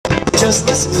Just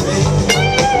listen to me.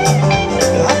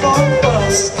 I'm on the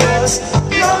bus, cause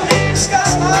you don't need to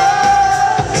discuss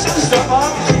much. Just drop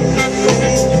off the key,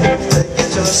 get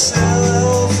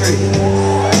yourself free.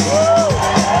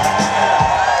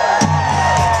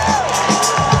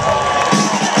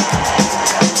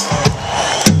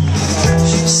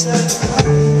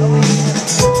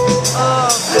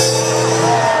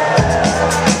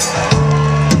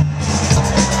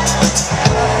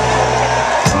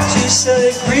 She said,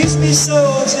 it grieves me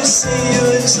so to see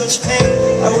you in such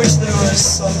pain. I wish there was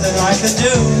something I could do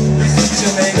to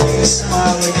make you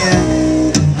smile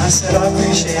again. I said, I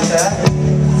appreciate that.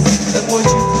 But would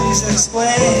you please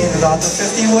explain about the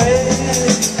 50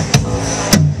 ways?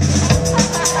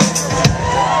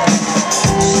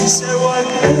 She said, what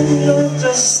window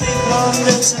just sleep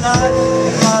London tonight?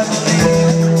 I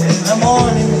believe in the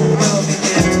morning we'll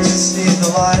begin to see the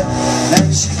light. And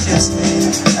she kissed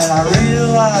me, and I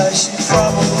realized she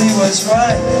probably was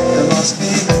right. There must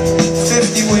be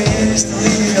 50 ways to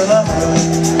leave your lover.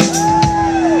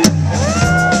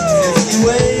 50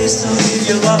 ways to leave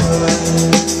your lover.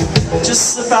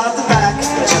 Just slip out the back,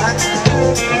 Jack,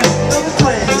 of the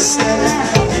place, and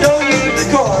you don't need the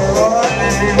corduroy.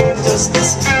 Just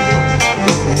listen to me.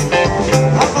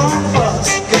 I'm on the bus,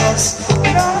 cause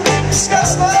you don't need to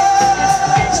discuss much.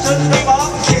 Just jump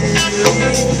off the key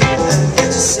and get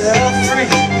yourself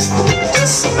free.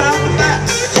 Just about the back,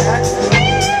 Jack.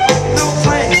 No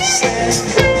place, and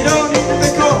you don't need to be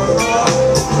corduroy.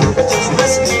 Just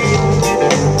listen to me.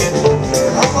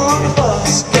 I'm on the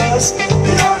bus, cause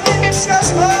you don't need to discuss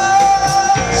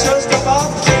much. Just jump off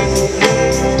the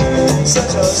key, set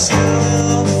yourself